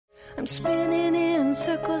I'm spinning in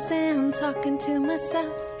circles and talking to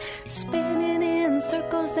myself. Spinning in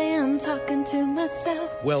circles and talking to myself.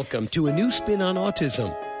 Welcome to a new spin on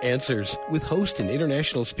autism. Answers with host and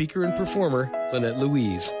international speaker and performer, Lynette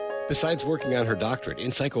Louise. Besides working on her doctorate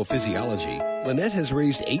in psychophysiology, Lynette has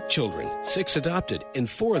raised 8 children, 6 adopted, and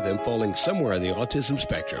 4 of them falling somewhere on the autism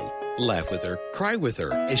spectrum. Laugh with her, cry with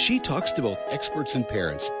her, as she talks to both experts and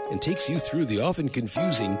parents and takes you through the often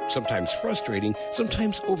confusing, sometimes frustrating,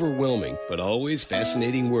 sometimes overwhelming, but always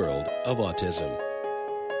fascinating world of autism.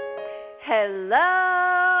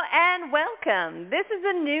 Hello and welcome. This is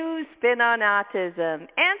a new spin on autism.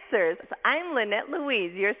 Answers. I'm Lynette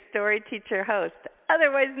Louise, your story teacher host,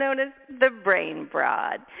 otherwise known as the Brain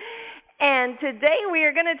Broad. And today we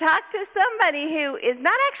are going to talk to somebody who is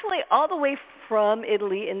not actually all the way from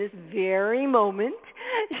Italy in this very moment.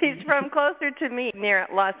 She's from closer to me, near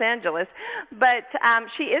Los Angeles, but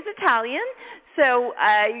she is Italian. So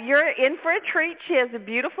you're in for a treat. She has a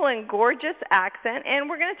beautiful and gorgeous accent, and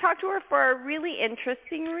we're going to talk to her for a really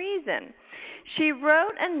interesting reason. She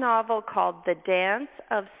wrote a novel called The Dance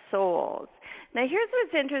of Souls. Now, here's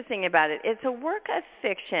what's interesting about it. It's a work of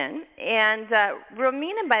fiction, and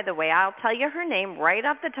Romina, by the way, I'll tell you her name right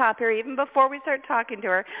off the top here, even before we start talking to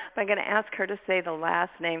her. I'm going to ask her to say the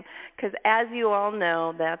last name, because as you all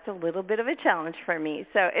know, that's a little bit of a challenge for me.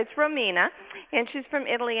 So it's Romina, and she's from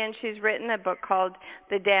Italy, and she's written a book called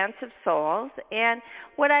The Dance of Souls. And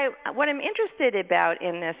what I'm interested about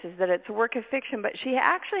in this is that it's a work of fiction, but she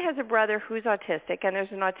actually has a brother who's autistic, and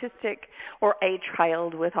there's an autistic or a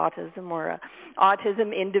child with autism or a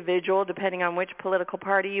autism individual, depending on which political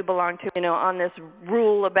party you belong to, on this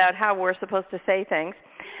rule about how we're supposed to say things.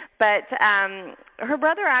 But her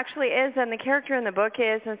brother actually is, and the character in the book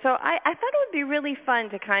is, and so I thought it would be really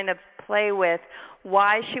fun to kind of play with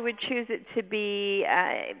why she would choose it to be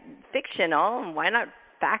fictional, and why not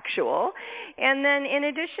factual. And then in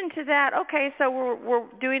addition to that, okay, so we're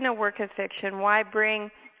doing a work of fiction. Why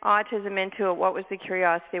bring autism into it? What was the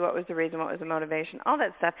curiosity? What was the reason? What was the motivation? All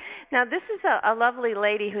that stuff. Now, this is a lovely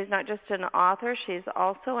lady who's not just an author, she's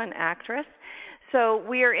also an actress. So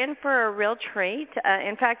we are in for a real treat.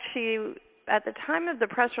 In fact, she, at the time of the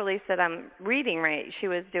press release that I'm reading, right, she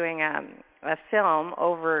was doing a film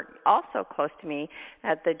over also close to me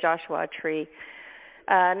at the Joshua Tree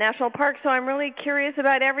National Park, so I'm really curious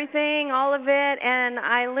about everything, all of it, and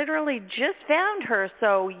I literally just found her,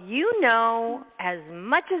 so you know as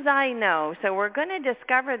much as I know. So we're going to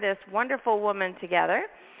discover this wonderful woman together.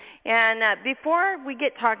 And before we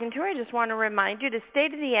get talking to her, I just want to remind you to stay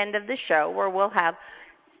to the end of the show where we'll have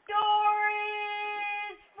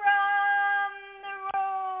stories from the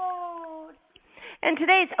road. And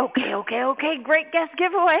today's, okay, great guest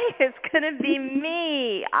giveaway is going to be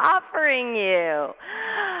me offering you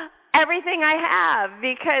everything I have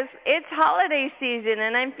because it's holiday season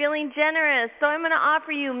and I'm feeling generous. So I'm going to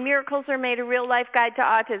offer you Miracles Are Made, a real-life guide to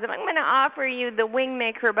autism. I'm going to offer you The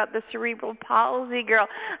Wingmaker about the cerebral palsy girl.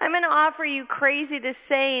 I'm going to offer you Crazy to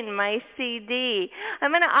Sane, my CD.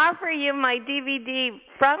 I'm going to offer you my DVD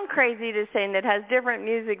from Crazy to Sane that has different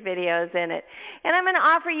music videos in it. And I'm going to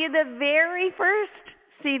offer you the very first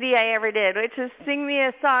CD I ever did, which is Sing Me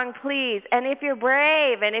a Song, Please. And if you're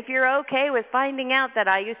brave and if you're okay with finding out that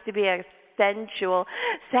I used to be a sensual,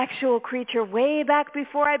 sexual creature way back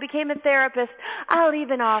before I became a therapist, I'll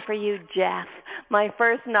even offer you Jeff, my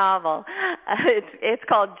first novel. It's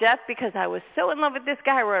called Jeff because I was so in love with this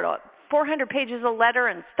guy. I wrote 400 pages of letter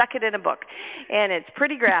and stuck it in a book. And it's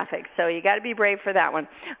pretty graphic, so you got to be brave for that one.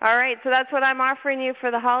 All right, so that's what I'm offering you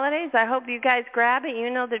for the holidays. I hope you guys grab it. You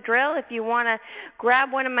know the drill. If you want to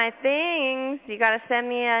grab one of my things, you got to send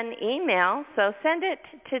me an email. So send it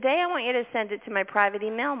today. I want you to send it to my private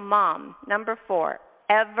email, mom, number 4,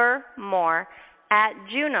 evermore, at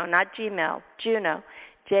Juno, not Gmail, Juno,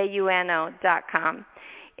 JUNO.com.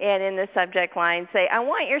 And in the subject line, say, I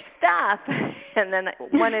want your stuff. And then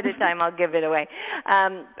one at a time, I'll give it away.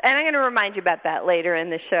 And I'm going to remind you about that later in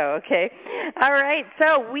the show, okay? All right,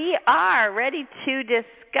 so we are ready to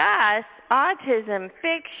discuss autism,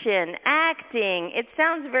 fiction, acting. It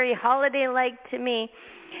sounds very holiday-like to me.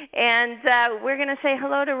 And we're going to say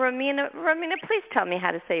hello to Romina. Romina, please tell me how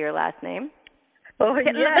to say your last name. Oh,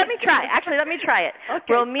 yes. Let me try. Actually, let me try it.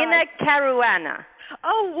 Okay, Romina Caruana.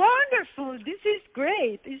 Oh, wonderful. This is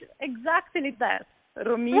great. It's exactly that.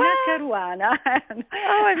 Romina Caruana.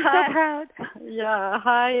 Oh, I'm so proud. Yeah.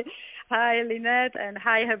 Hi, Lynette, and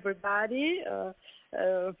hi, everybody.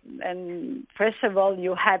 And first of all,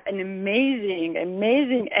 you have an amazing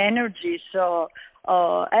energy. So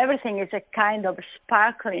everything is a kind of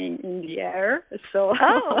sparkling in the air. So,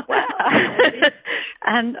 oh wow!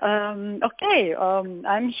 And okay,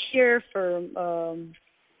 I'm here for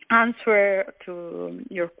answer to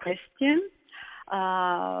your question.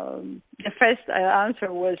 The first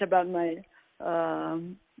answer was about my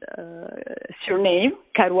surname,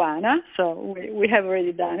 Caruana. So we have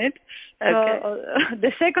already done it. Okay. So,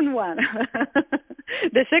 the second one,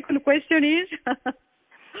 the second question is.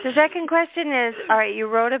 The second question is, all right, you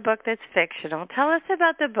wrote a book that's fictional. Tell us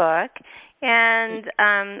about the book. And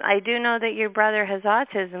I do know that your brother has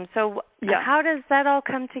autism. So how does that all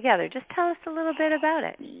come together? Just tell us a little bit about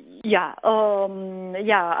it. Yeah.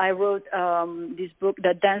 I wrote this book,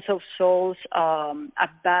 The Dance of Souls,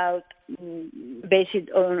 about based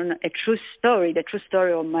on a true story, the true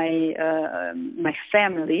story of my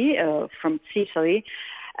family from Sicily.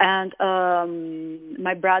 And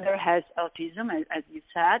my brother has autism, as you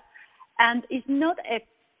said, and it's not a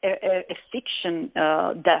fiction,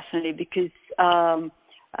 definitely, because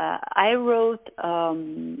I wrote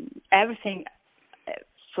everything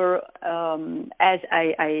for as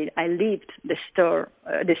I lived the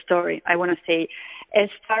story. I want to say, as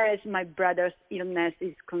far as my brother's illness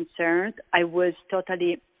is concerned, I was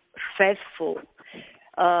totally faithful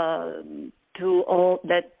to all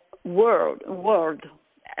that world.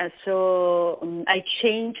 So I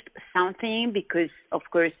changed something because, of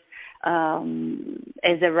course,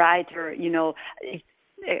 as a writer,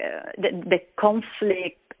 the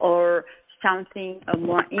conflict or something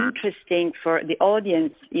more interesting for the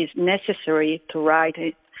audience is necessary to write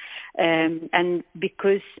it. And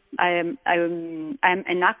because I'm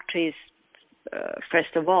an actress,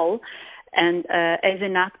 first of all, and as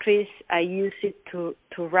an actress, I use it to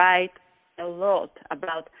write a lot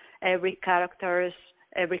about every character,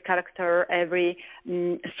 every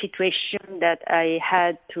situation that I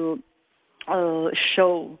had to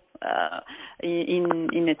show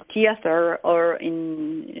in a theater or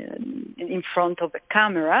in front of a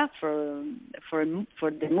camera for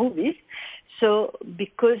the movies. So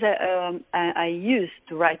because I used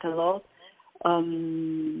to write a lot,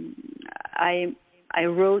 I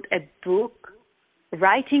wrote a book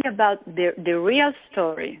writing about the real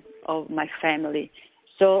story of my family.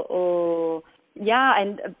 So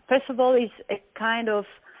and first of all, it's a kind of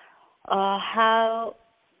how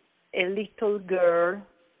a little girl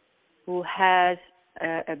who has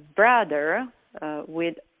a brother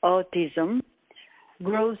with autism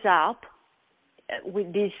grows up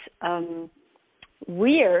with this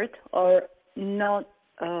weird or not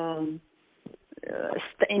in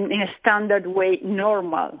a standard way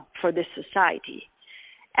normal for the society.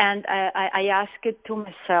 And I asked it to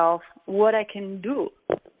myself what I can do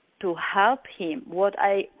to help him, what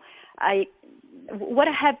I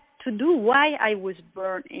have to do, why I was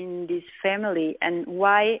born in this family, and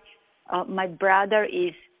why my brother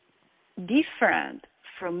is different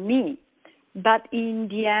from me. But in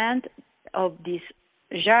the end of this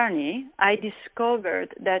journey, I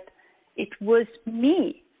discovered that it was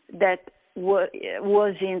me that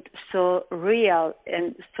wasn't so real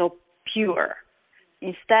and so pure.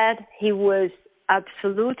 Instead, he was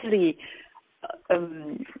absolutely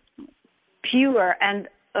pure, and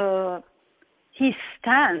he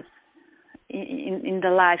stands in the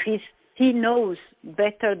life. He knows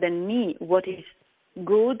better than me what is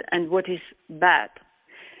good and what is bad.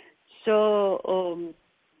 So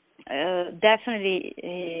definitely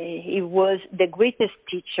he was the greatest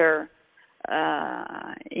teacher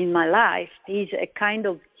in my life. He's a kind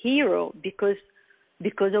of hero because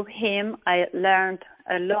of him I learned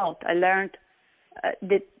a lot. I learned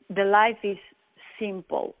that the life is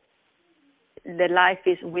simple. The life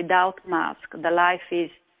is without mask. The life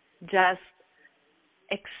is just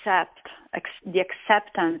the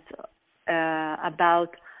acceptance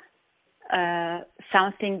about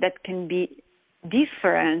something that can be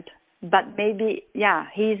different, but maybe,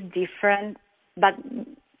 he's different, but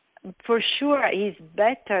for sure he's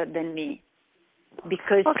better than me.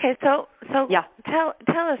 Because so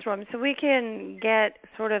tell us, Romy, so we can get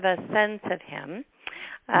sort of a sense of him.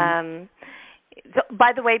 So,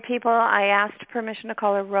 by the way, people, I asked permission to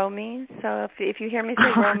call her Romy. So if you hear me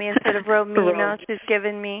say Romy instead of Romina, she's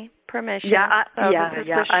given me permission.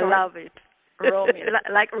 I love it. Romy,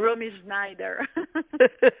 like Romy Schneider.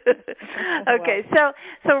 Okay,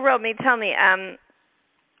 so Romy, tell me,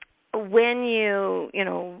 when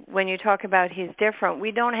when you talk about he's different,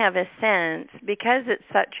 we don't have a sense, because it's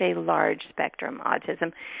such a large spectrum,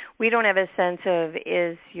 autism, we don't have a sense of,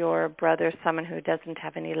 is your brother someone who doesn't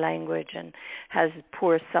have any language and has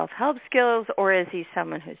poor self-help skills, or is he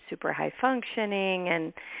someone who's super high functioning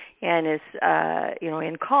and is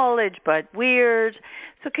in college but weird?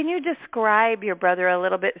 So can you describe your brother a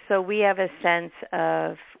little bit so we have a sense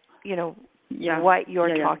of what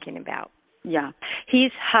you're talking about? Yeah,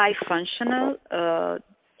 he's high functional.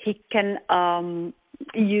 He can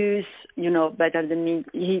use, better than me.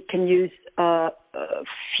 He can use a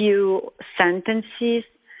few sentences,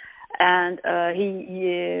 and he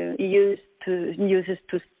uses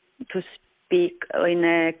to speak in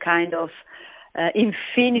a kind of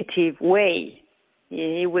infinitive way.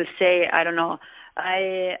 He will say, I don't know,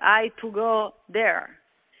 I to go there.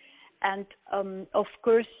 And of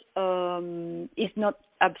course, it's not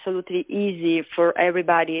absolutely easy for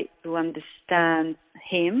everybody to understand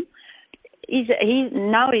him. He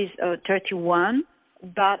now is 31,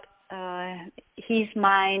 but his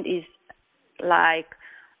mind is like,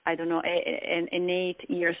 I don't know, an 8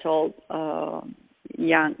 years old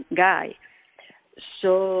young guy.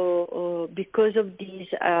 So because of this,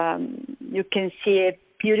 you can see a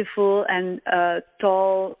beautiful and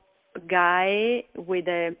tall guy with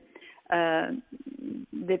the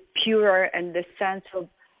pure and the sense of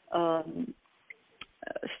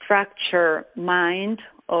structure mind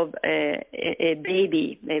of a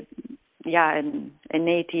baby, an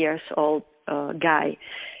 8 years old guy.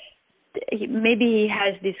 Maybe he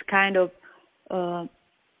has this kind of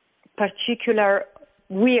particular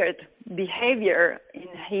weird behavior in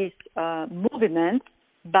his movement,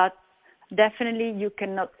 but definitely you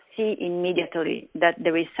cannot see immediately that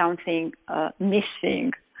there is something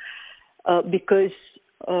missing. Because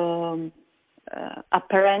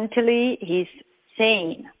apparently he's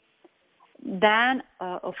sane. Then,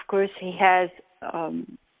 of course, he has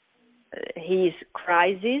his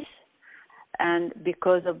crisis, and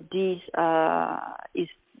because of this,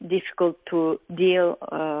 it's difficult to deal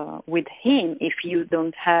with him if you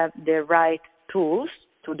don't have the right tools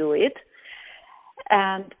to do it.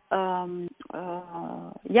 And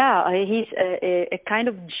he's a kind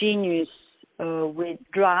of genius with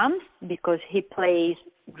drums, because he plays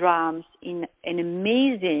drums in an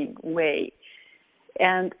amazing way,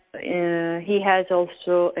 and he has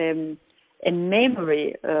also a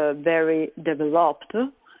memory very developed.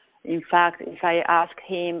 In fact, if I ask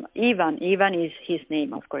him, Ivan is his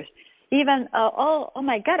name, of course. Ivan, oh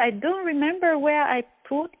my God, I don't remember where I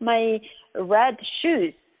put my red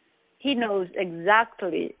shoes. He knows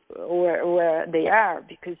exactly where they are,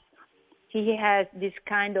 because he has this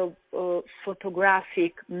kind of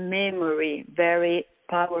photographic memory, very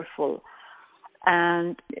powerful.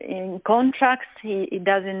 And in contrast, he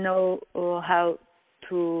doesn't know how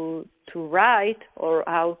to write or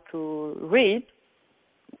how to read,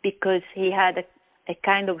 because he had a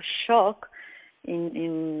kind of shock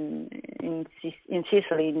in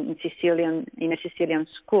Sicily, in a Sicilian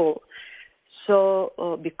school. So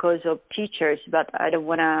because of teachers, but I don't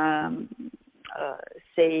want to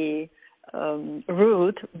say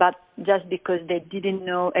rude, but just because they didn't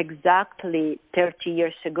know exactly 30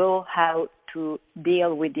 years ago how to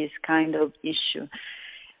deal with this kind of issue.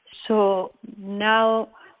 So now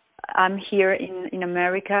I'm here in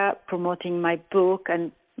America promoting my book,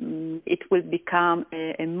 and it will become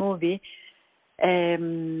a movie.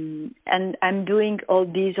 And I'm doing all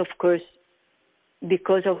this, of course,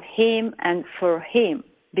 because of him and for him,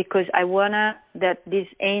 because I wanna that these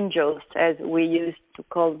angels, as we used to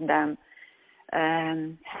call them,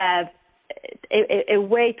 have a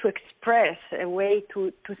way to express, a way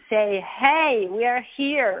to say, hey, we are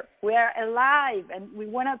here, we are alive, and we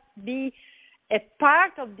want to be a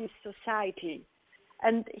part of this society.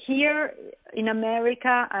 And here in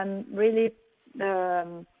America, I'm really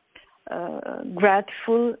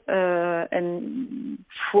grateful and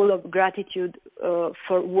full of gratitude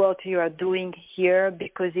for what you are doing here,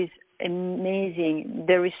 because it's amazing.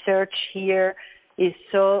 The research here is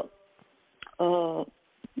so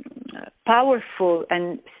powerful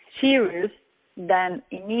and serious than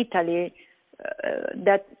in Italy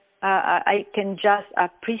that I can just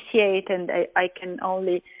appreciate, and I can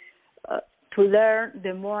only to learn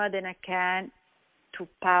the more than I can to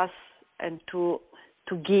pass and to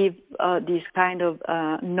give this kind of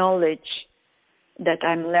knowledge that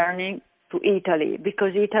I'm learning to Italy,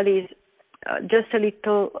 because Italy is just a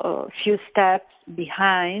little few steps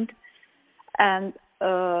behind, and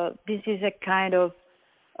this is a kind of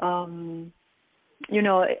a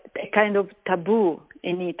kind of taboo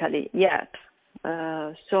in Italy yet.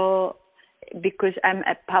 So because I'm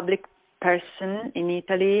a public person in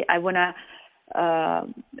Italy, I want to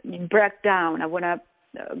break down. I want to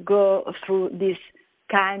go through this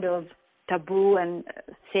kind of taboo and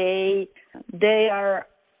say they are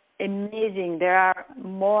amazing. They are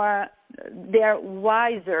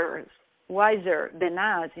wiser than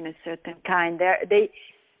us in a certain kind.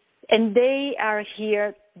 They are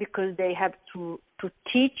here because they have to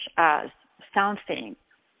teach us something.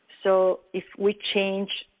 So if we change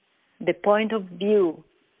the point of view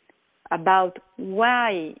about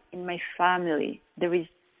why in my family there is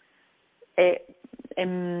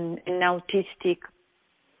an autistic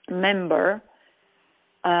member,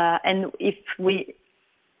 and if we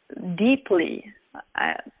deeply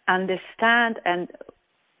understand and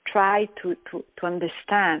try to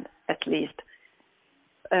understand at least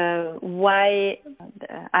why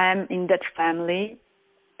I'm in that family,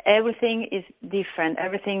 everything is different.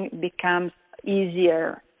 Everything becomes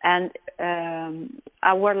easier, and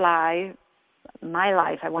our life, my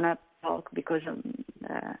life, I want to talk because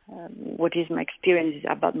what is my experience is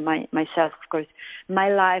about myself, of course. My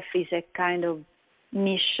life is a kind of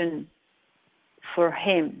mission for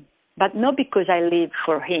him, but not because I live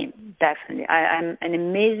for him, definitely. I'm an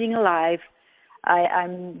amazing life.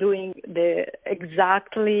 I'm doing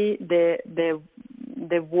exactly the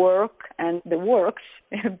work and the works,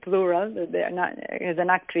 plural, as an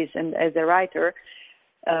actress and as a writer,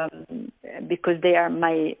 because they are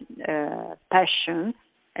my passion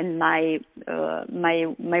and my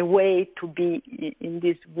way to be in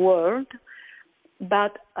this world.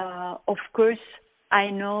 But of course, I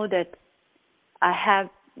know that I have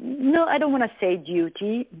I don't want to say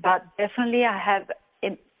duty, but definitely I have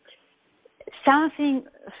something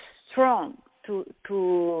strong to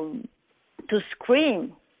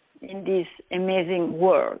scream in this amazing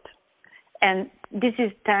world, and this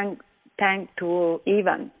is thanks to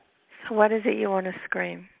Ivan. So what is it you want to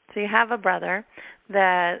scream? So you have a brother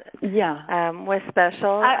that was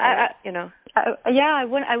special. I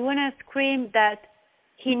want to scream that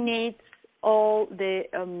he needs all the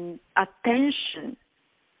attention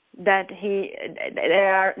that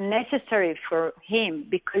are necessary for him,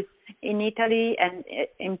 because in Italy, and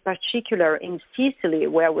in particular in Sicily,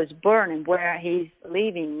 where I was born and where he's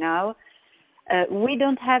living now, we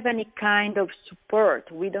don't have any kind of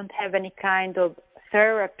support. We don't have any kind of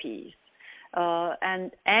therapies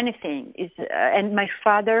and anything. And my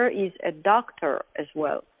father is a doctor as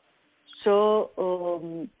well. So,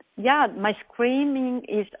 my screaming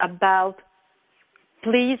is about,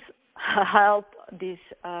 please help these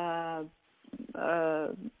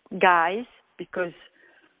guys, because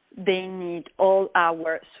they need all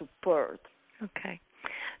our support. Okay.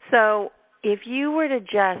 So if you were to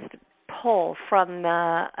just pull from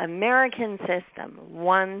the American system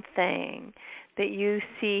one thing that you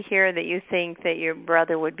see here that you think that your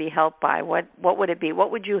brother would be helped by, what would it be?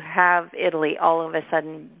 What would you have Italy all of a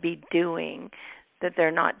sudden be doing that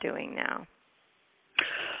they're not doing now?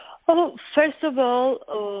 Oh, first of all,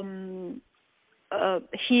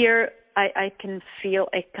 here I can feel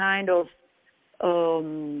a kind of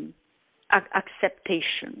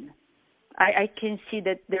acceptation. I can see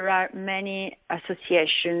that there are many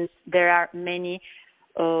associations, there are many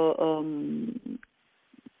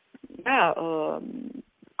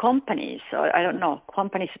companies. I don't know.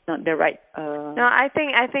 Companies is not the right. No, I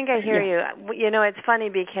think I hear you. You know, it's funny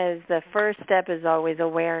because the first step is always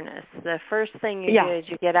awareness. The first thing you do is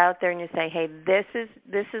you get out there and you say, "Hey, this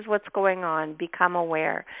is what's going on. Become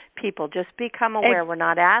aware, people. Just become aware. We're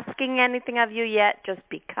not asking anything of you yet. Just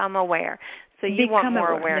become aware." So you want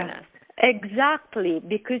more awareness. Yeah. Exactly,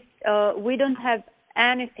 because we don't have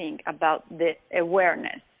anything about the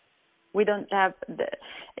awareness. We don't have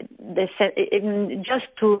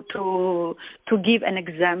just to give an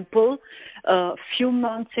example. A few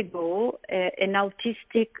months ago, an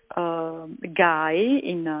autistic guy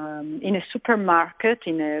in a supermarket,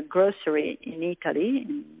 in a grocery in Italy,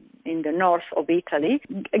 in the north of Italy,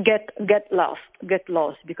 get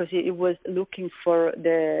lost because he was looking for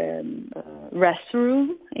the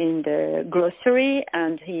restroom in the grocery,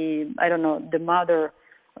 and the mother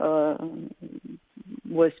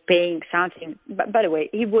was paying something, but by the way,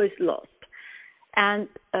 he was lost. And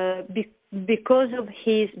because of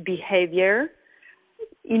his behavior,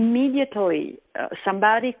 immediately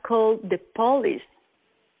somebody called the police,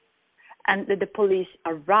 and the police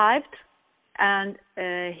arrived, and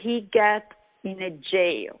he got in a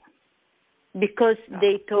jail because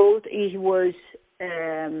they thought he was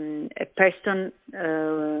a person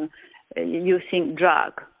using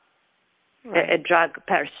drug, a drug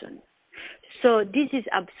person. So this is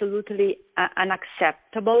absolutely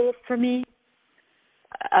unacceptable for me.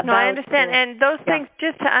 No, I understand. And those things,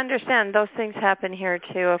 just to understand, those things happen here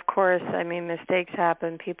too. Of course, I mean, mistakes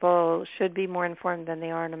happen. People should be more informed than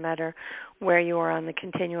they are, no matter where you are on the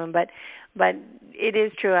continuum. But it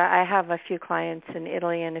is true. I have a few clients in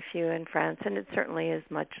Italy and a few in France, and it certainly is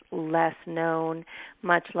much less known,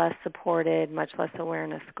 much less supported, much less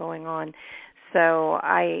awareness going on. So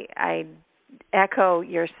I echo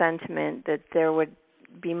your sentiment that there would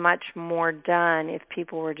be much more done if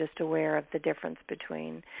people were just aware of the difference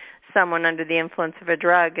between someone under the influence of a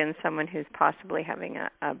drug and someone who's possibly having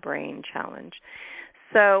a brain challenge.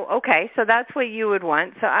 So, okay, so that's what you would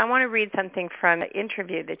want. So I want to read something from the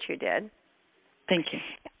interview that you did. Thank you.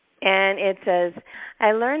 And it says,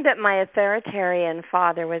 I learned that my authoritarian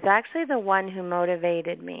father was actually the one who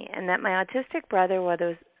motivated me, and that my autistic brother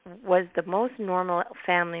was the most normal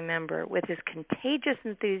family member with his contagious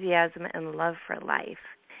enthusiasm and love for life.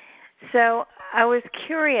 So I was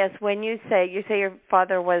curious, when you say your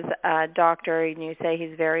father was a doctor and you say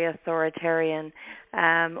he's very authoritarian,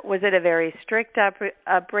 was it a very strict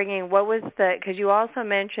upbringing? What was because you also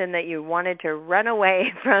mentioned that you wanted to run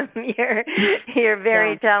away from your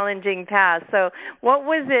very challenging past. So what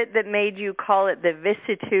was it that made you call it the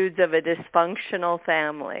vicissitudes of a dysfunctional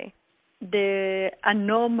family? The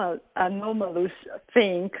anomalous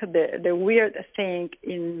thing, the weird thing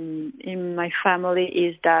in my family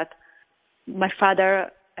is that my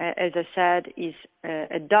father, as I said, is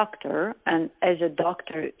a doctor, and as a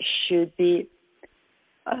doctor should be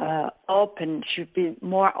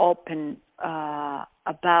more open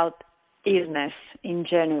about illness in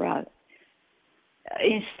general.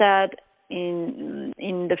 Instead, in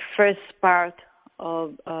the first part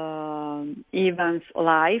of Ivan's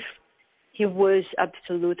life, he was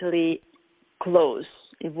absolutely closed.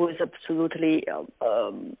 He was absolutely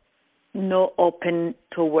no open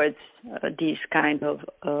towards this kind of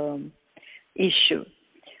issue.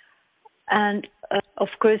 And of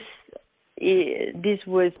course, this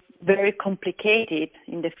was very complicated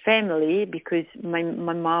in the family because my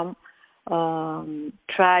mom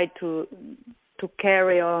tried to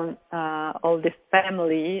carry on all the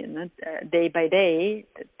family day by day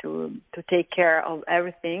to take care of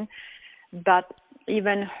everything. But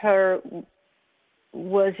even her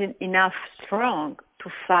wasn't enough strong to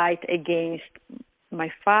fight against my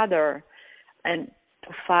father and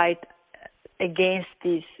to fight against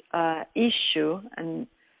this issue and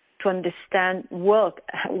to understand what,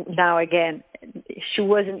 now again, she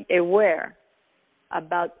wasn't aware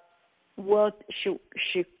about what she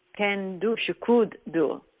can do, she could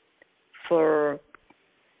do for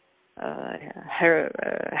her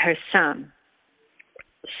son.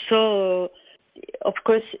 So, of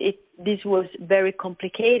course, this was very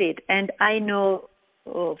complicated, and I know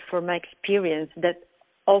from my experience that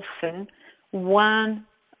often one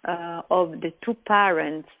of the two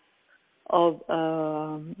parents of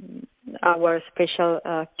our special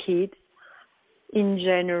kids, in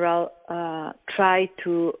general, try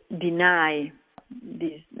to deny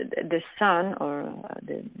the son or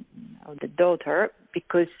the daughter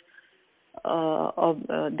because of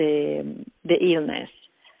the illness.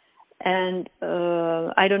 And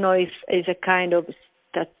I don't know if it's a kind of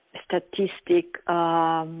statistic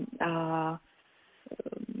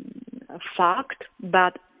fact,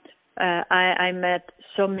 but I met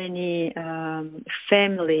so many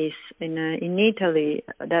families in Italy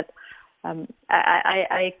that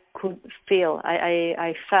I could feel,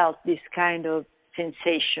 I felt this kind of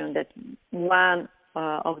sensation that one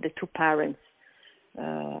of the two parents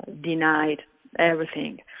denied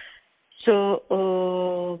everything.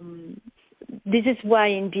 So this is why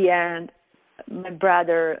in the end my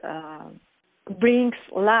brother brings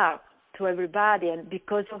love to everybody, and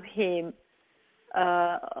because of him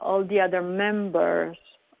all the other member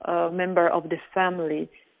of the family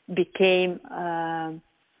became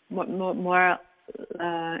more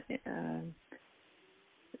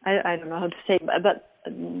I don't know how to say, but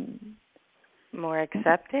more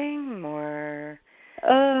accepting, more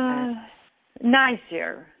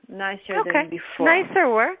nicer okay. Than before. Nicer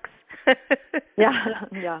works.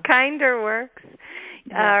 Yeah. Kinder works.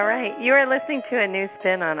 Yeah. All right. You are listening to A New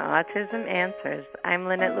Spin on Autism Answers. I'm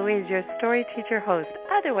Lynette Louise, your story teacher host,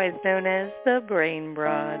 otherwise known as the Brain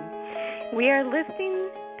Broad. We are listening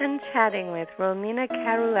and chatting with Romina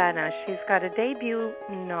Carulana. She's got a debut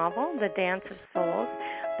novel, The Dance of Souls,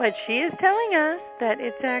 but she is telling us that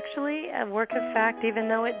it's actually a work of fact, even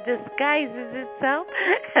though it disguises itself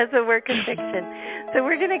as a work of fiction. So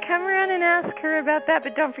we're going to come around and ask her about that,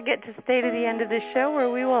 but don't forget to stay to the end of the show where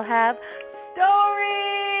we will have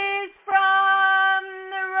Stories from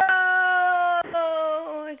the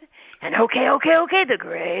Road. And And okay, the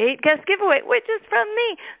great guest giveaway, which is from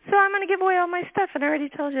me. So I'm going to give away all my stuff, and I already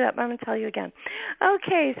told you that, but I'm going to tell you again.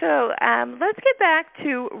 Okay, so let's get back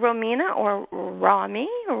to Romina or Rami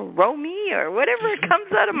or Romy or whatever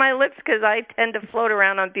comes out of my lips, because I tend to float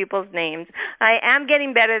around on people's names. I am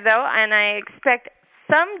getting better, though, and I expect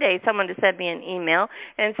someday someone to send me an email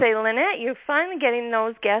and say, Lynette, you're finally getting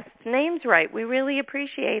those guests' names right. We really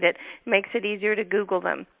appreciate it. It makes it easier to Google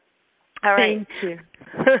them. All right. Thank you.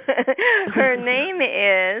 Her name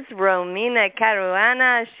is Romina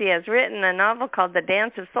Caruana. She has written a novel called The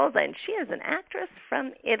Dance of Souls, and she is an actress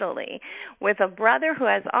from Italy with a brother who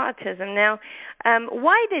has autism. Now,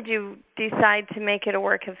 why did you decide to make it a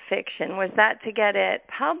work of fiction? Was that to get it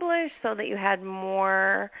published so that you had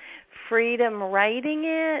more freedom writing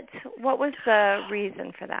it? What was the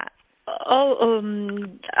reason for that?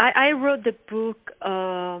 I wrote the book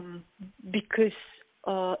because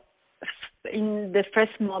in the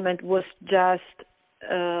first moment was just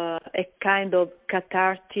a kind of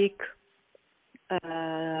cathartic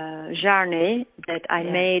journey that I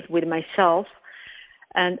made with myself,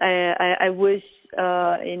 and I was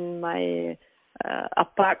in my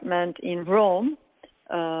apartment in Rome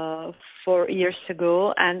 4 years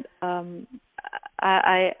ago, and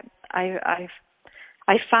I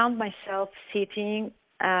found myself sitting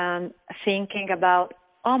and thinking about,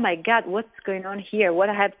 oh my God, what's going on here? What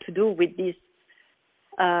I have to do with these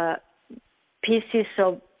pieces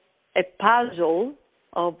of a puzzle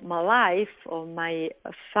of my life, of my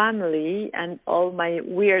family, and all my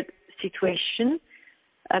weird situation.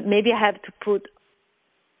 Maybe I have to put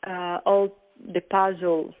all the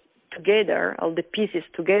puzzles together, all the pieces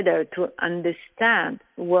together, to understand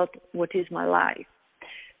what is my life.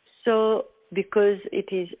 So, because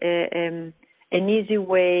it is an easy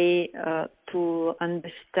way to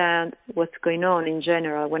understand what's going on in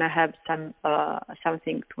general when I have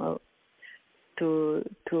something to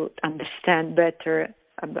understand better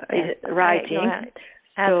about writing. Right.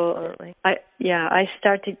 Absolutely. So I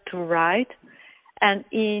started to write, and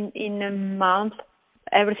in a month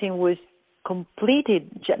everything was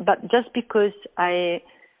completed. But just because I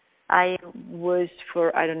was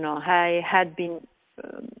I had been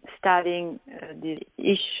studying this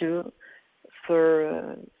issue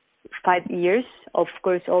for 5 years, of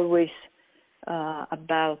course, always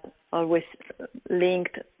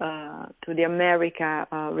linked to the America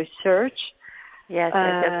research. Yes,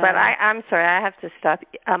 but I'm sorry, I have to stop.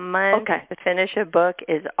 A month to finish a book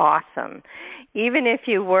is awesome. Even if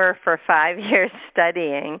you were for 5 years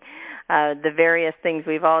studying the various things,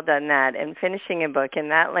 we've all done that, and finishing a book in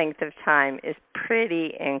that length of time is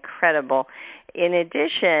pretty incredible. In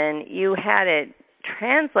addition, you had it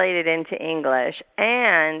translated into English,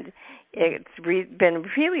 and it's been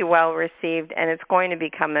really well received, and it's going to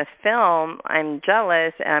become a film. I'm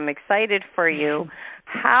jealous, and I'm excited for you.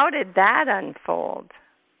 How did that unfold?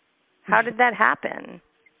 How did that happen?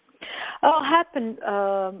 Happened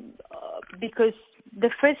because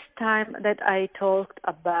the first time that I talked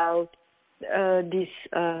about this,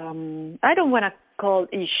 I don't want to call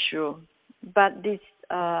issue, but this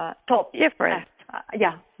topic. Different.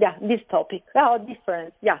 This topic.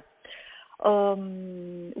 Different. Yeah.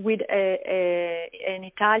 With an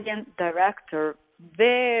Italian director,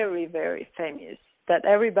 very, very famous, that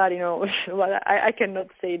everybody knows, but I cannot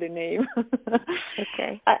say the name.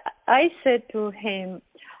 Okay. I said to him,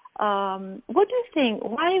 what do you think?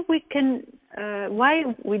 Why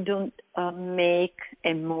we don't make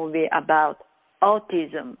a movie about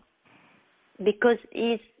autism? Because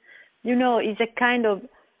it's a kind of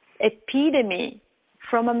epidemic.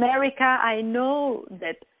 From America, I know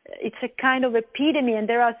that it's a kind of epidemic, and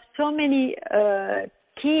there are so many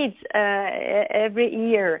kids every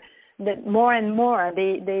year that more and more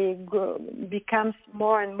they becomes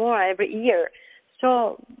more and more every year.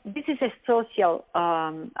 So this is a social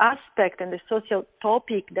aspect and a social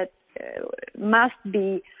topic that must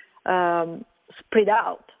be spread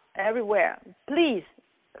out everywhere. Please,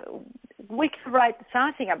 we can write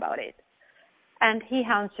something about it. And he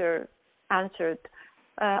answered,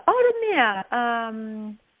 Romina,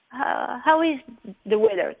 how is the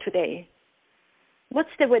weather today?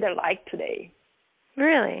 What's the weather like today?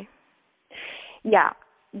 Really? Yeah.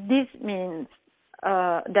 This means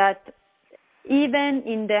that even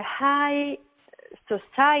in the high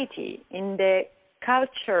society, in the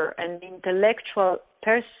culture and intellectual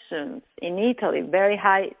persons in Italy, very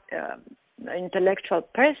high intellectual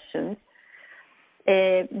persons,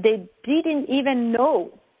 they didn't even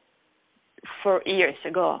know 4 years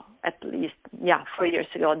ago, at least, 4 years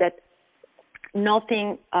ago, that they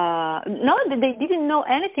didn't know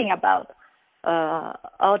anything about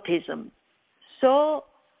autism. So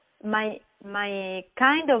my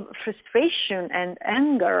kind of frustration and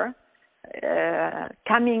anger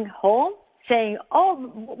coming home, saying, "Oh,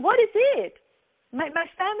 what is it? My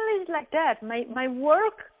family is like that. My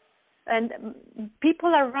work and people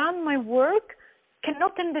around my work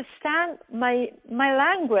cannot understand my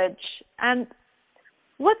language, and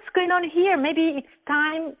what's going on here? Maybe it's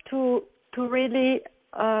time to really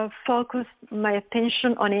focus my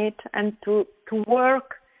attention on it and to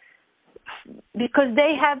work, because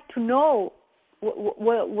they have to know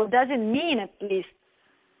what does it mean, at least,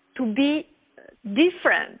 to be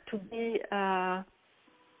different, to be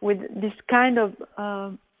with this kind of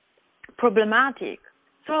problematic."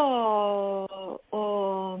 So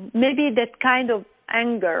maybe that kind of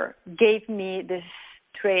anger gave me the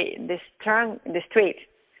strength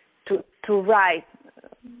to write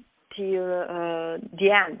till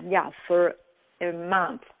the end, for a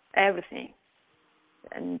month, everything,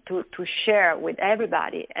 and to share with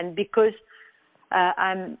everybody. And because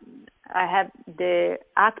I have the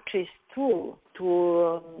actress tool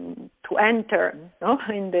to enter,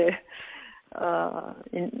 in the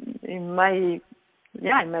in my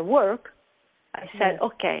work, I said,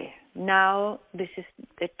 okay, now this is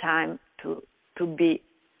the time to be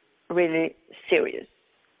really serious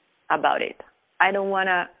about it. I don't want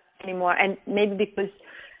to anymore, and maybe because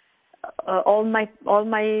all my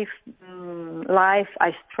life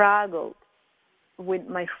I struggled with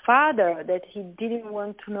my father, that he didn't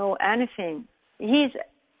want to know anything. He's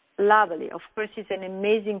lovely, of course. He's an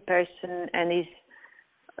amazing person, and he's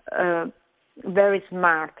very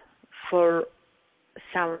smart for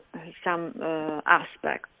some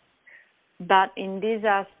aspects. But in this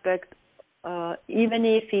aspect, even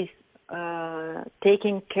if he's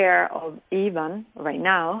taking care of Ivan right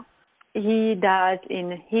now, he does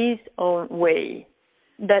in his own way.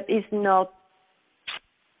 That is not,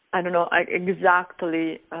 I don't know,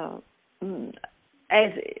 exactly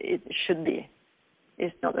as it should be.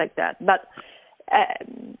 It's not like that. But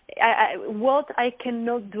what I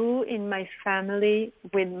cannot do in my family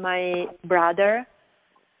with my brother,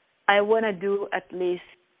 I want to do at least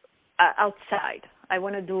outside. I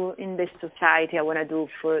want to do in the society. I want to do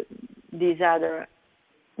for these other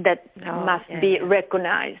that must be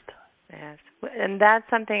recognized. Yes, and that's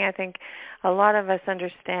something I think a lot of us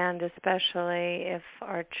understand, especially if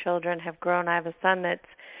our children have grown. I have a son that's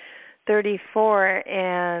 34,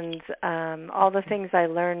 and all the things I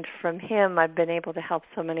learned from him, I've been able to help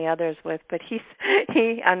so many others with. But he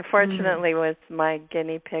unfortunately was my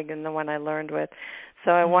guinea pig and the one I learned with.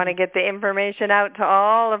 So I want to get the information out to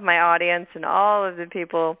all of my audience and all of the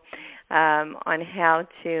people on how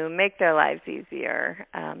to make their lives easier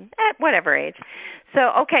at whatever age.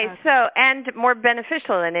 So and more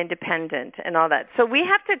beneficial and independent and all that. So we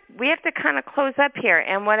have to kind of close up here.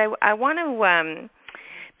 And what I want to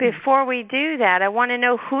before we do that, I want to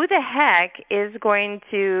know who the heck is going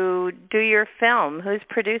to do your film. Who's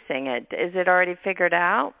producing it? Is it already figured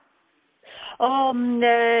out?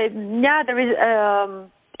 There is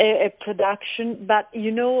a production, but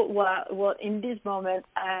you know what? In this moment,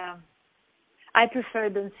 I prefer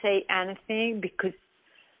don't say anything because,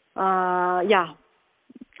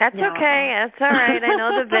 That's okay. That's all right. I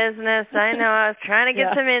know the business. I know. I was trying to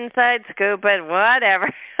get some inside scoop, but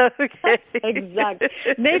whatever. Okay. Exactly.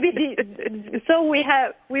 Maybe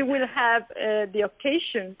we will have the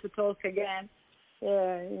occasion to talk again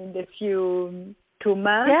in the few 2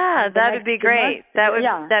 months. Yeah, that would be great.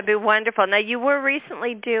 That'd be wonderful. Now, you were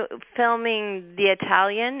recently filming The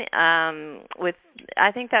Italian with,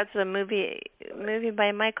 I think that's a movie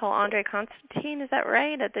by Michael Andre Constantine. Is that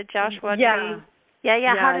right? At the Joshua Tree.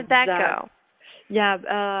 Yeah. How did that go? Yeah,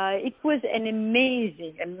 it was an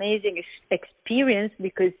amazing experience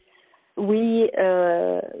because we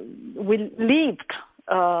lived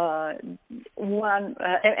a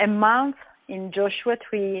month in Joshua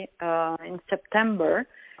Tree in September,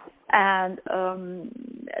 and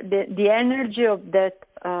the energy of that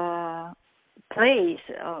place,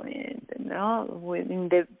 in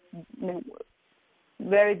the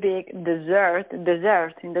very big desert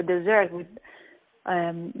with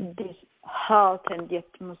this hot and the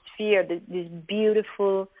atmosphere, these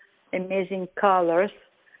beautiful, amazing colors,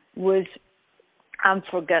 was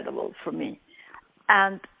unforgettable for me.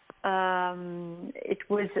 And it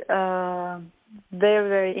was very,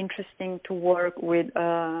 very interesting to work with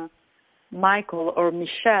Michael, or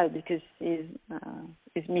Michel, because he's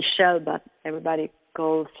Michel, but everybody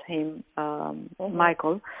calls him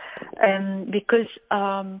Michael, because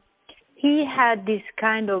he had this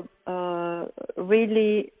kind of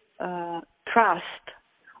really trust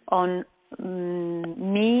on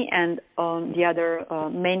me and the other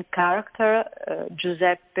main character,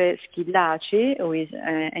 Giuseppe Schillaci, who is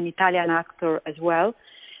an Italian actor as well,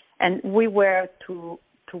 and we were two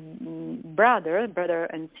brother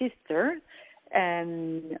and sister,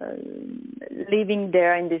 and living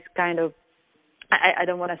there in this kind of, I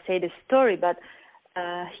don't want to say the story, but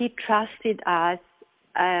he trusted us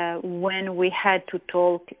when we had to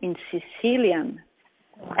talk in Sicilian.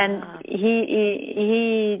 Wow. And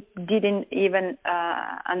he didn't even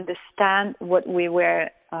understand what we were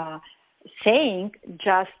saying,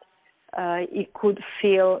 just he could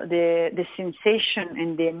feel the sensation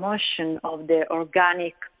and the emotion of the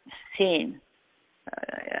organic scene,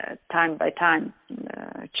 time by time,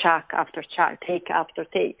 chuck after chuck, take after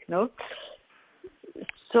take, no?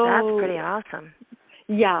 So that's pretty awesome.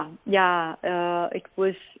 Yeah, it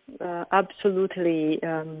was absolutely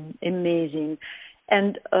amazing.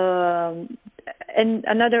 And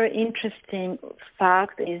another interesting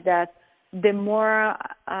fact is that the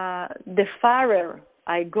farther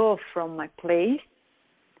I go from my place,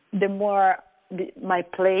 the more my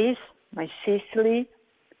place, my Sicily,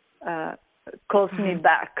 calls me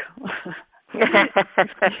back. Yeah.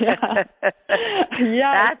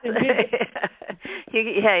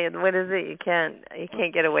 What is it? You can't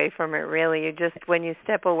get away from it, really. You just, when you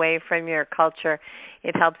step away from your culture,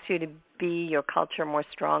 it helps you to be your culture more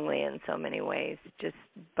strongly in so many ways, just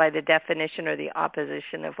by the definition or the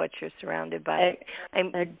opposition of what you're surrounded by.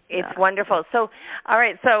 It's wonderful. So, all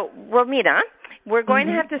right, so Romina, we're going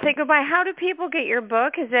to have to say goodbye. How do people get your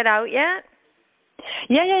book? Is it out yet?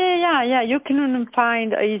 Yeah. You can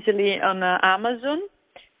find easily on Amazon,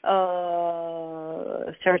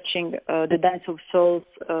 searching The Dance of Souls,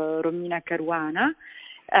 Romina Caruana.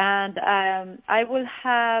 And I will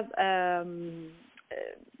have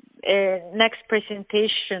a next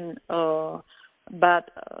presentation,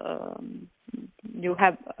 but you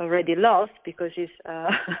have already lost because it's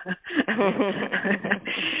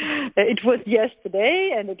it was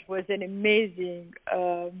yesterday, and it was an amazing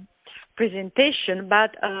presentation,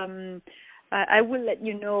 but I will let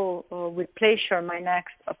you know with pleasure my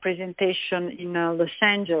next presentation in Los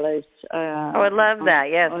Angeles. I would love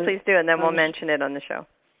that. Yes, please do, and then we'll mention it on the show.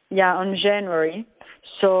 Yeah, on January.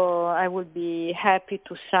 So I would be happy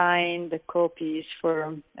to sign the copies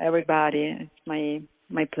for everybody. It's my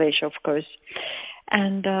pleasure, of course.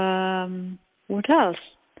 And what else?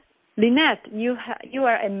 Lynette, you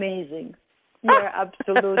are amazing. You are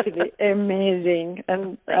absolutely amazing,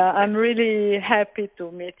 and I'm really happy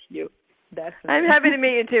to meet you. Definitely. I'm happy to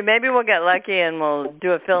meet you too. Maybe we'll get lucky and we'll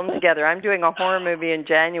do a film together. I'm doing a horror movie in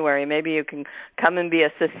January. Maybe you can come and be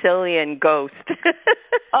a Sicilian ghost.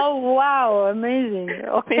 Oh wow, amazing!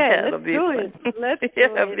 Okay, yeah, let's do it.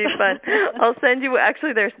 It'll be fun. I'll send you.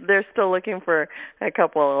 Actually, they're still looking for a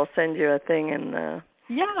couple. I'll send you a thing and do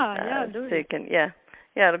so it. You can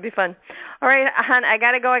Yeah, it'll be fun. All right, hon, I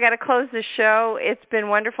got to go. I got to close the show. It's been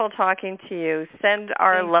wonderful talking to you. Send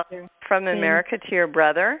our love from America to your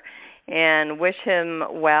brother and wish him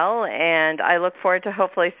well. And I look forward to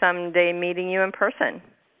hopefully someday meeting you in person.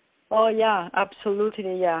 Oh, yeah,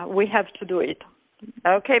 absolutely, yeah. We have to do it.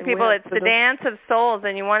 Okay, people, it's The Dance of Souls,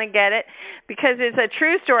 and you want to get it because it's a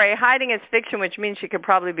true story. Hiding is fiction, which means she could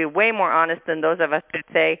probably be way more honest than those of us who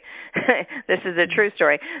say this is a true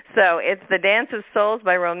story. So it's The Dance of Souls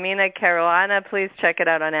by Romina Caruana. Please check it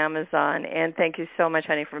out on Amazon. And thank you so much,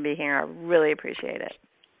 honey, for being here. I really appreciate it.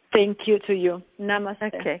 Thank you to you.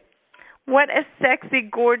 Namaste. Okay. What a sexy,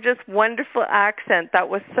 gorgeous, wonderful accent. That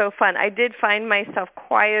was so fun. I did find myself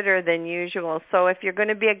quieter than usual. So if you're going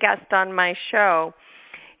to be a guest on my show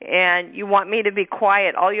and you want me to be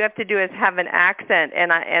quiet, all you have to do is have an accent.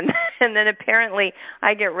 And then apparently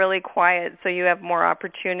I get really quiet, so you have more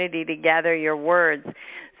opportunity to gather your words.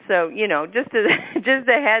 So, just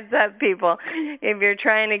a heads up, people, if you're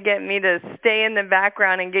trying to get me to stay in the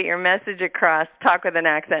background and get your message across, talk with an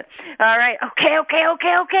accent. All right, okay.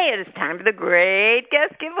 It is time for the great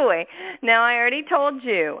guest giveaway. Now, I already told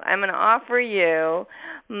you I'm going to offer you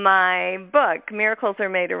my book, Miracles Are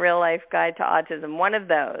Made, A Real Life Guide to Autism, one of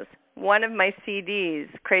those. One of my CDs,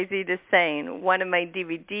 Crazy to Sane. One of my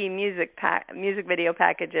DVD music video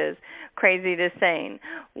packages, Crazy to Sane.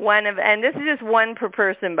 And this is just one per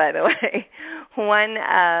person, by the way. One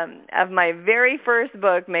of my very first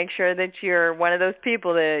book. Make sure that you're one of those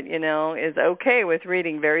people that is okay with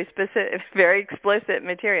reading very specific, very explicit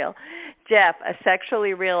material. Jeff, A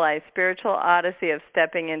Sexually Realized Spiritual Odyssey of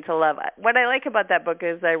Stepping into Love. What I like about that book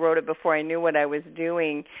is I wrote it before I knew what I was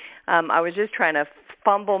doing. I was just trying to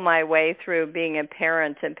fumble my way through being a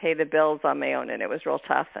parent and pay the bills on my own, and it was real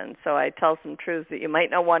tough. And so I tell some truths that you might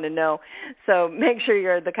not want to know. So make sure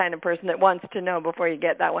you're the kind of person that wants to know before you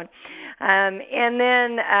get that one. And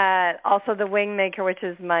then also The Wingmaker, which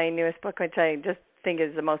is my newest book, which I just think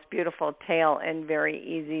is the most beautiful tale and very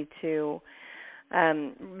easy to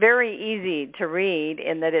read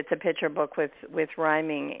in that it's a picture book with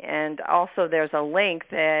rhyming. And also there's a link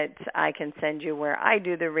that I can send you where I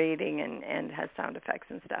do the reading and has sound effects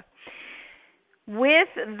and stuff. With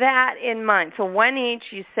that in mind, so one each,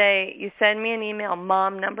 you send me an email,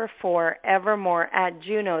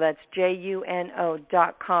 mom4evermore@juno, that's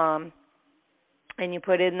JUNO.com, and you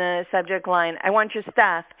put in the subject line, I want your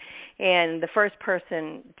stuff. And the first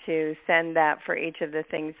person to send that for each of the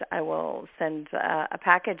things, I will send a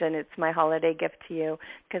package, and it's my holiday gift to you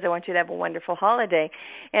because I want you to have a wonderful holiday.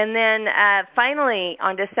 And then finally,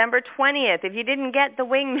 on December 20th, if you didn't get The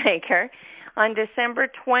Wingmaker, on December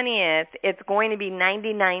 20th, it's going to be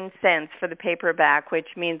 99 cents for the paperback,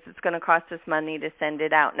 which means it's going to cost us money to send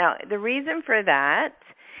it out. Now, the reason for that,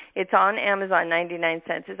 it's on Amazon, 99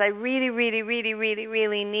 cents, is I really, really, really, really,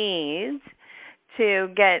 really need to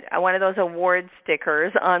get one of those award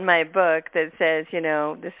stickers on my book that says,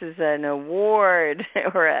 this is an award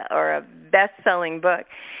or a best-selling book.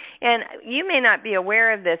 And you may not be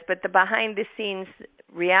aware of this, but the behind-the-scenes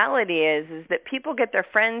reality is that people get their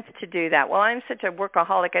friends to do that. Well, I'm such a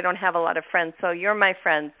workaholic, I don't have a lot of friends, so you're my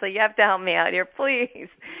friend, so you have to help me out here, please.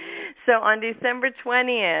 So on December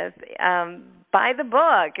 20th, buy the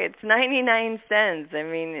book. It's 99 cents. I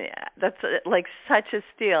mean, that's like such a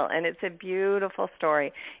steal, and it's a beautiful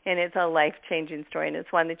story, and it's a life-changing story, and it's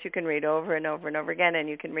one that you can read over and over and over again, and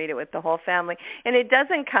you can read it with the whole family. And it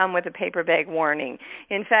doesn't come with a paper bag warning.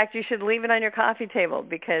 In fact, you should leave it on your coffee table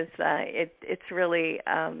because it's really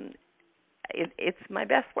it's my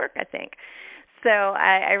best work, I think. So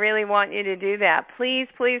I really want you to do that. Please,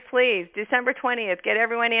 please, please, December 20th, get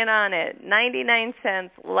everyone in on it. 99 cents.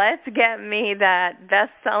 Let's get me that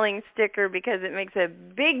best-selling sticker because it makes a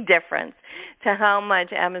big difference to how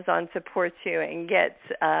much Amazon supports you and gets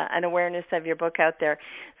an awareness of your book out there.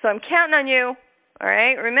 So I'm counting on you. All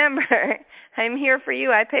right? Remember, I'm here for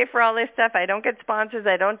you. I pay for all this stuff. I don't get sponsors.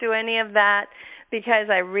 I don't do any of that, because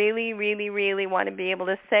I really, really, really want to be able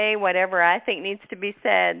to say whatever I think needs to be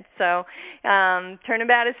said. So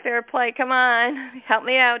turnabout is fair play. Come on. Help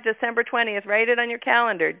me out. December 20th. Write it on your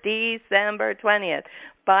calendar. December 20th.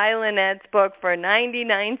 Buy Lynette's book for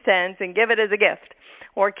 99 cents and give it as a gift.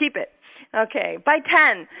 Or keep it. Okay. Buy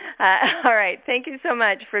 10. All right. Thank you so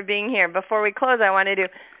much for being here. Before we close, I want to do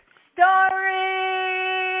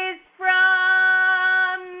Stories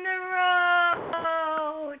from the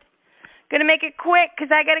Road. Going to make it quick because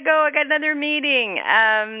I got to go. I got another meeting.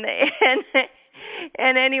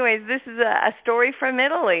 And anyways, this is a story from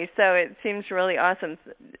Italy, so it seems really awesome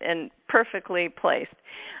and perfectly placed.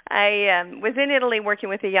 I was in Italy working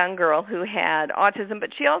with a young girl who had autism,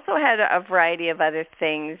 but she also had a variety of other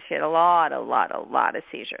things. She had a lot of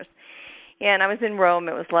seizures. And I was in Rome.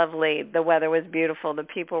 It was lovely. The weather was beautiful. The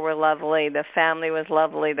people were lovely. The family was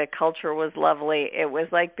lovely. The culture was lovely. It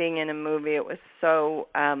was like being in a movie. It was so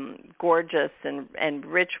gorgeous and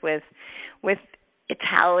rich with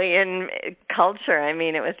Italian culture. I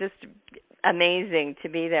mean, it was just amazing to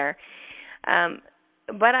be there.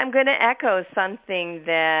 But I'm going to echo something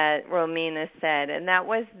that Romina said, and that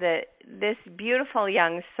was that this beautiful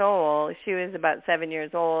young soul, she was about 7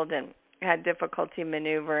 years old and had difficulty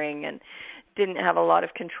maneuvering and didn't have a lot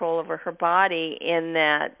of control over her body in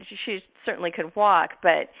that she certainly could walk,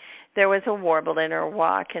 but there was a warble in her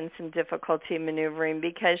walk and some difficulty maneuvering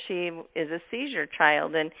because she is a seizure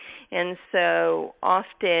child. And so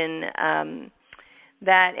often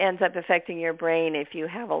that ends up affecting your brain if you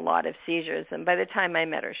have a lot of seizures. And by the time I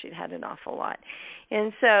met her, she'd had an awful lot.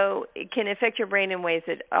 And so it can affect your brain in ways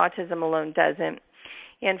that autism alone doesn't.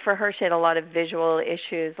 And for her, she had a lot of visual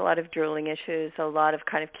issues, a lot of drooling issues, a lot of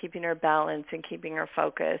kind of keeping her balance and keeping her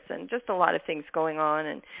focus, and just a lot of things going on.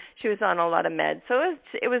 And she was on a lot of meds, so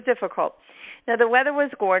it was difficult. Now, the weather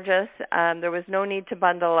was gorgeous. There was no need to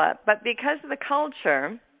bundle up. But because of the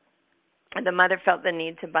culture, the mother felt the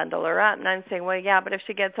need to bundle her up. And I'm saying, well, yeah, but if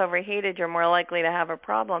she gets overheated, you're more likely to have a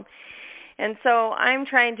problem. And so I'm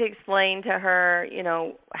trying to explain to her,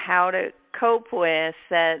 how to cope with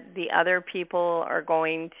that the other people are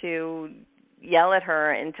going to yell at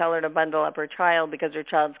her and tell her to bundle up her child because her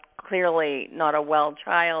child's clearly not a well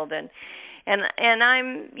child. And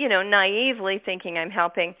I'm, naively thinking I'm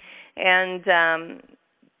helping.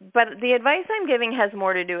 But the advice I'm giving has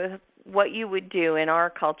more to do what you would do in our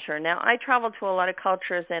culture. Now, I travel to a lot of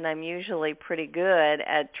cultures, and I'm usually pretty good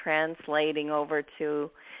at translating over to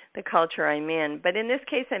the culture I'm in. But in this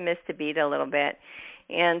case, I missed a beat a little bit.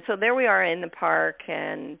 And so there we are in the park,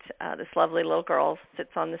 and this lovely little girl sits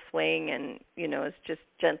on the swing and, is just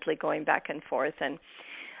gently going back and forth. And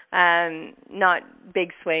not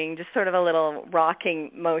big swing, just sort of a little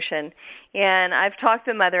rocking motion. And I've talked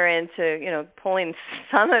the mother into, pulling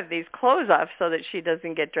some of these clothes off so that she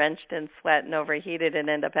doesn't get drenched in sweat and overheated and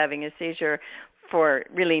end up having a seizure for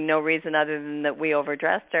really no reason other than that we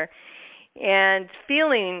overdressed her. And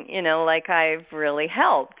feeling, like I've really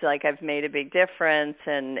helped, like I've made a big difference,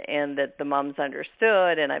 and that the mom's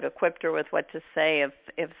understood, and I've equipped her with what to say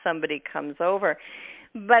if somebody comes over.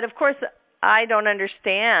 But of course, I don't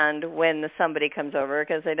understand when somebody comes over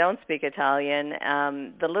because I don't speak Italian.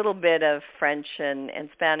 The little bit of French and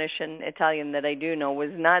Spanish and Italian that I do know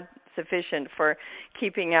was not sufficient for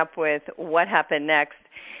keeping up with what happened next.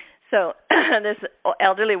 So this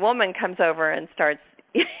elderly woman comes over and starts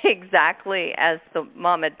exactly as the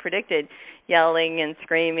mom had predicted, yelling and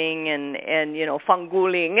screaming and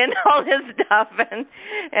fangooling and all this stuff.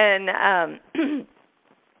 And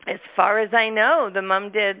as far as I know, the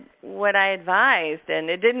mom did what I advised, and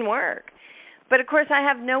it didn't work. But, of course, I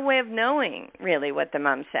have no way of knowing, really, what the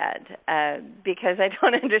mom said because I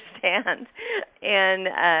don't understand. And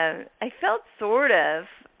I felt sort of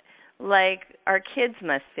like our kids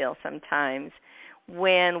must feel sometimes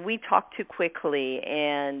when we talk too quickly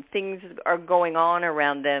and things are going on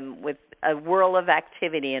around them with a whirl of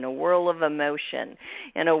activity and a whirl of emotion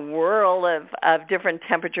and a whirl of different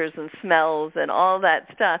temperatures and smells and all that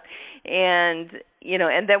stuff. And,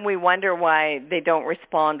 and then we wonder why they don't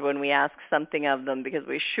respond when we ask something of them because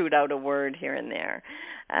we shoot out a word here and there.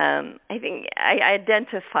 I think I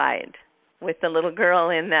identified with the little girl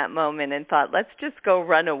in that moment and thought, let's just go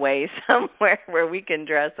run away somewhere where we can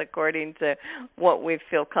dress according to what we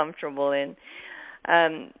feel comfortable in.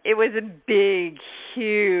 It was a big,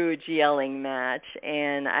 huge yelling match,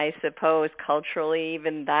 and I suppose culturally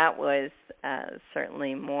even that was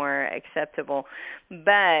certainly more acceptable.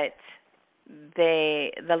 But the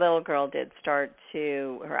little girl did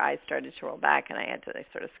her eyes started to roll back, and I had to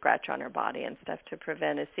sort of scratch on her body and stuff to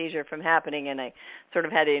prevent a seizure from happening, and I sort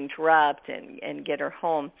of had to interrupt and get her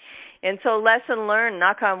home. And so lesson learned,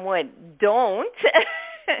 knock on wood, don't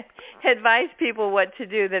advise people what to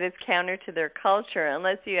do that is counter to their culture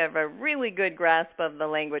unless you have a really good grasp of the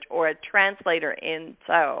language or a translator in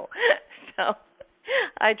tow. So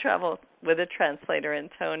I travel with a translator in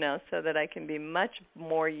tow now so that I can be much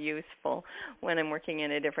more useful when I'm working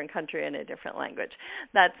in a different country in a different language.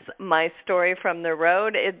 That's my story from the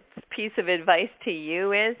road. Its piece of advice to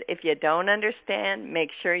you is if you don't understand, make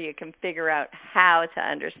sure you can figure out how to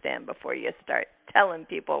understand before you start telling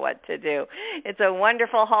people what to do. It's a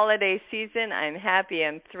wonderful holiday season. I'm happy.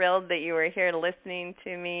 I'm thrilled that you were here listening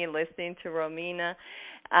to me, listening to Romina.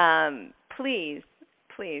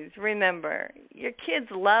 Please remember, your kids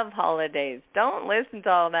love holidays. Don't listen to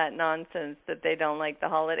all that nonsense that they don't like the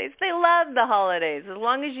holidays. They love the holidays as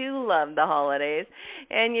long as you love the holidays.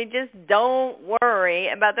 And you just don't worry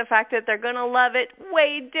about the fact that they're going to love it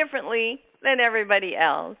way differently than everybody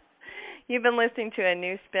else. You've been listening to A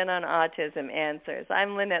New Spin on Autism Answers.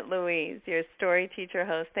 I'm Lynette Louise, your story teacher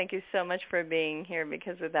host. Thank you so much for being here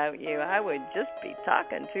because without you, I would just be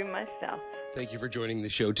talking to myself. Thank you for joining the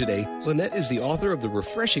show today. Lynette is the author of the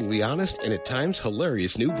refreshingly honest and at times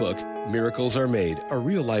hilarious new book, Miracles Are Made, a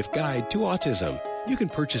real-life guide to autism. You can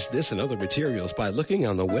purchase this and other materials by looking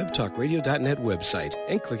on the webtalkradio.net website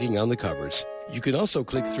and clicking on the covers. You can also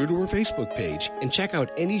click through to her Facebook page and check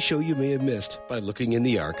out any show you may have missed by looking in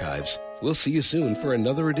the archives. We'll see you soon for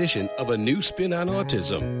another edition of A New Spin on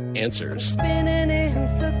Autism Answers. Spinning in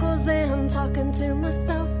circles and talking to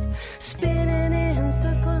myself. Spinning in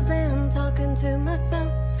circles and talking to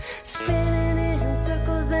myself. Spinning in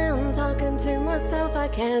circles and talking to myself. I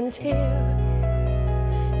can't hear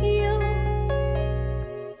you.